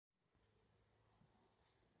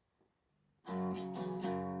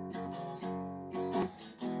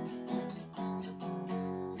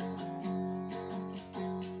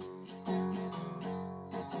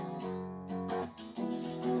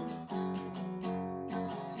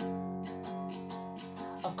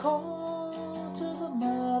I call to the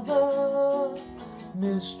mother,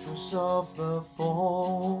 mistress of the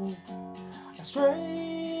fold, a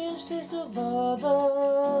strange taste of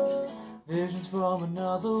other, visions from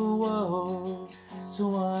another world.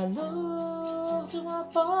 So I look to my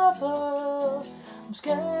father, I'm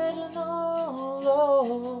scared and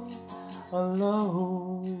all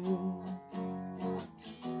alone,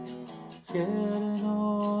 scared and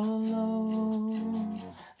all alone.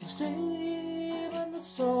 The steam and the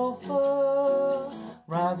sulphur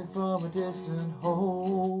rising from a distant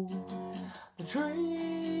hole, the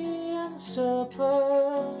tree and the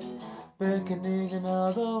serpent beckoning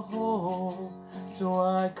another hole. So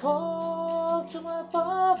I call to my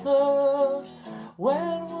father,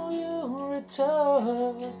 when will you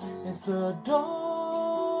return? It's the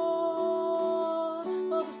dawn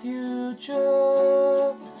of the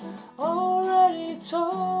future, already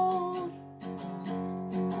told.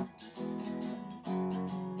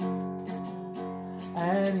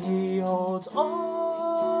 And he holds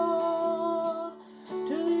on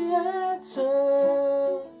to the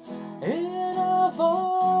answer in a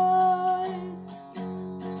void.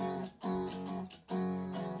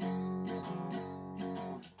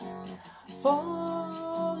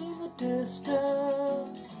 Far in the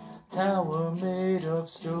distance, tower made of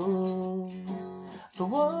stone, the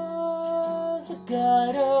words that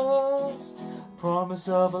guide us, promise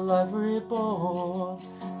of a life reborn.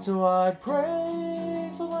 So I pray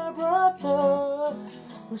for my brother,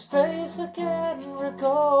 whose face I can't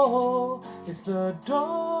recall. It's the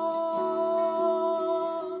dawn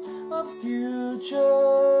of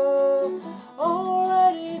future,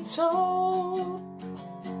 already told.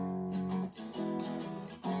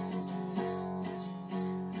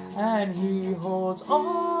 And he holds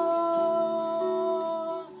on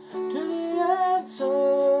to the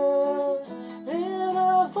answer in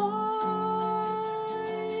a void.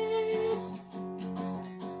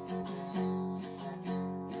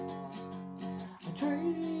 I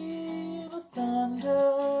dream of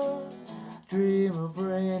thunder, dream of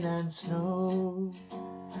rain and snow.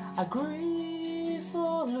 I grieve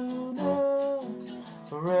for Luna,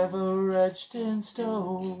 forever etched in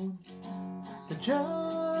stone. The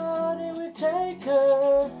journey we've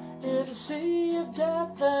taken is a sea of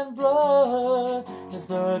death and blood. It's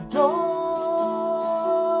the dawn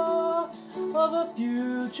of a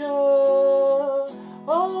future,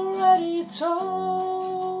 already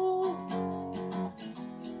told.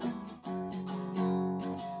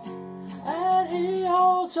 And he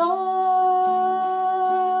holds on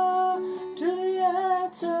to the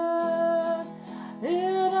answer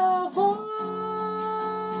in a void.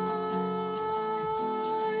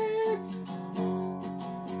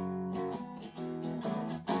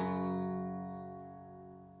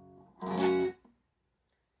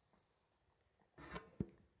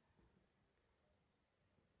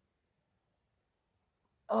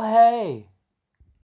 Oh, hey.